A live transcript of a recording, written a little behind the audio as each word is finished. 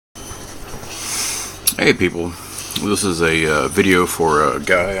Hey people, this is a video for a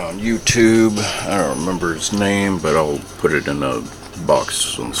guy on YouTube. I don't remember his name, but I'll put it in a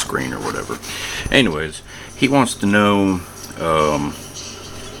box on the screen or whatever. Anyways, he wants to know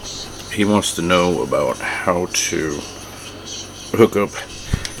about how to hook up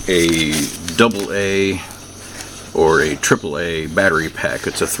a AA or a AAA battery pack.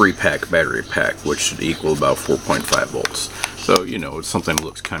 It's a 3-pack battery pack, which should equal about 4.5 volts. So, you know, it's something that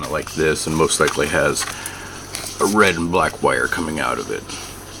looks kind of like this and most likely has a red and black wire coming out of it.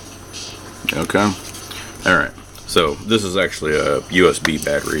 Okay? Alright, so this is actually a USB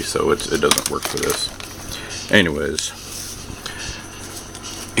battery, so it doesn't work for this. Anyways,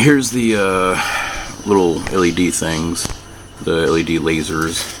 here's the little LED things, the LED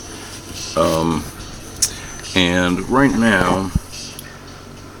lasers. And right now,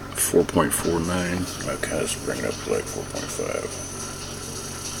 4.49. Okay, let's bring it up to like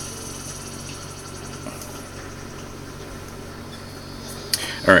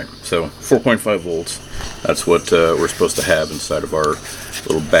 4.5. Alright, so 4.5 volts. That's what we're supposed to have inside of our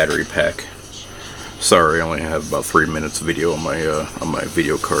little battery pack. Sorry, I only have about 3 minutes of video on my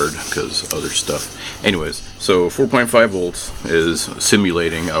video card because other stuff. Anyways, so 4.5 volts is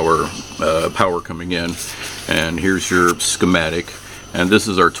simulating our power coming in, and here's your schematic. And this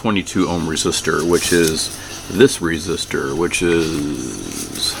is our 22 ohm resistor, which is this resistor, which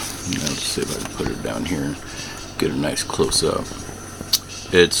is, let's see if I can put it down here, get a nice close up.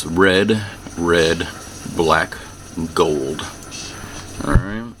 It's red, black, gold.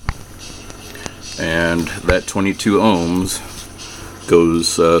 Alright. And that 22 ohms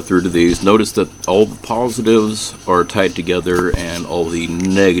goes through to these. Notice that all the positives are tied together and all the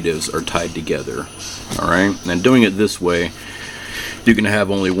negatives are tied together. Alright. And doing it this way, you can have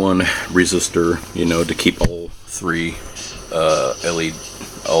only one resistor, you know, to keep all three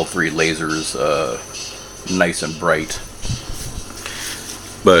lasers nice and bright.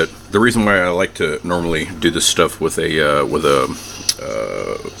 But the reason why I like to normally do this stuff with a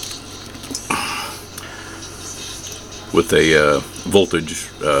voltage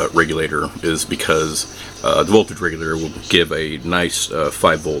regulator is because the voltage regulator will give a nice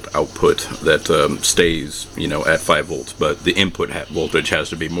 5-volt output that stays, you know, at 5 volts, but the input voltage has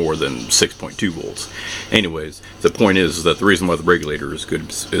to be more than 6.2 volts. Anyways, the point is that the reason why the regulator is good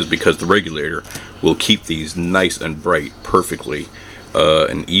is because the regulator will keep these nice and bright perfectly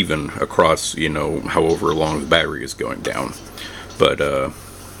and even across, you know, however long the battery is going down. But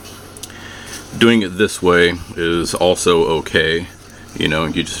doing it this way is also okay. You know,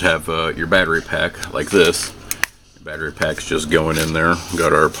 you just have your battery pack like this. The battery pack's just going in there.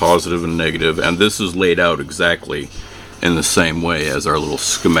 Got our positive and negative, and this is laid out exactly in the same way as our little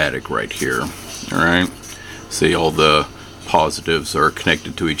schematic right here. Alright? See, all the positives are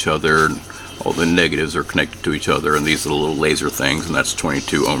connected to each other, and all the negatives are connected to each other, and these are the little laser things, and that's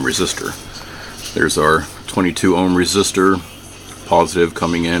 22 ohm resistor. There's our 22 ohm resistor, positive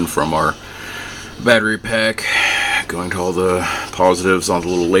coming in from our battery pack, going to all the positives on the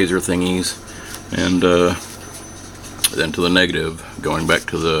little laser thingies, and then to the negative, going back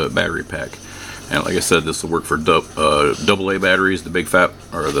to the battery pack. And like I said, this will work for AA batteries, the big fat,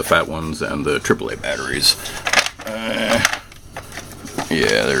 or the fat ones, and the AAA batteries.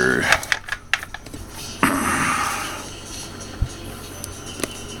 Yeah, they're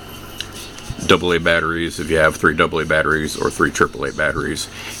AA batteries, if you have 3 AA batteries or 3 AAA batteries.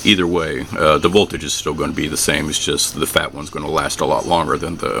 Either way, the voltage is still going to be the same. It's just the fat one's going to last a lot longer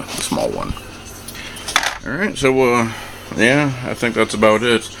than the small one. Alright, so yeah, I think that's about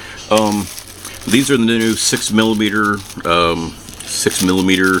it. These are the new 6mm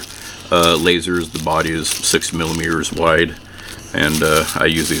lasers. The body is 6 millimeters wide, and I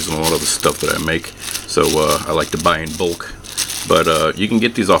use these in a lot of the stuff that I make, so I like to buy in bulk. But you can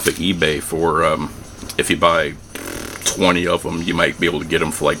get these off of eBay for, if you buy 20 of them, you might be able to get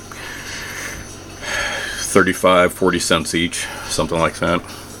them for like 35-40 cents each, something like that.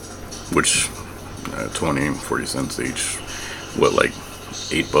 Which 20-40 cents each, what, like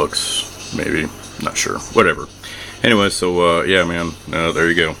 $8 maybe, not sure, whatever. Anyway, so yeah, man, there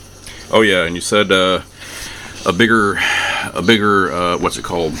you go. Oh yeah, and you said a bigger what's it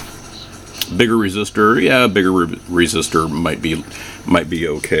called, bigger resistor. Yeah, a bigger resistor might be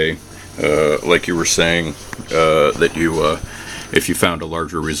okay. Like you were saying, that you if you found a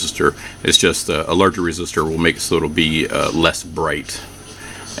larger resistor, it's just a larger resistor will make it so it'll be less bright,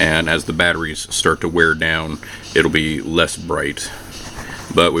 and as the batteries start to wear down, it'll be less bright.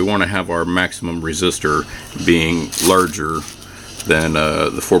 But we want to have our maximum resistor being larger than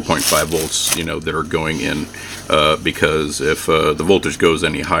the 4.5 volts, you know, that are going in, because if the voltage goes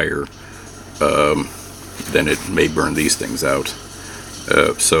any higher, then it may burn these things out.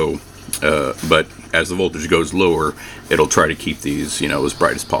 But as the voltage goes lower, it'll try to keep these, as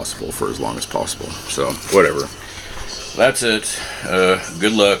bright as possible for as long as possible. So, whatever. That's it.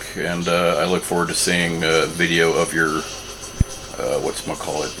 Good luck, and I look forward to seeing a video of your,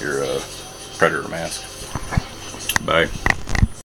 your Predator mask. Bye.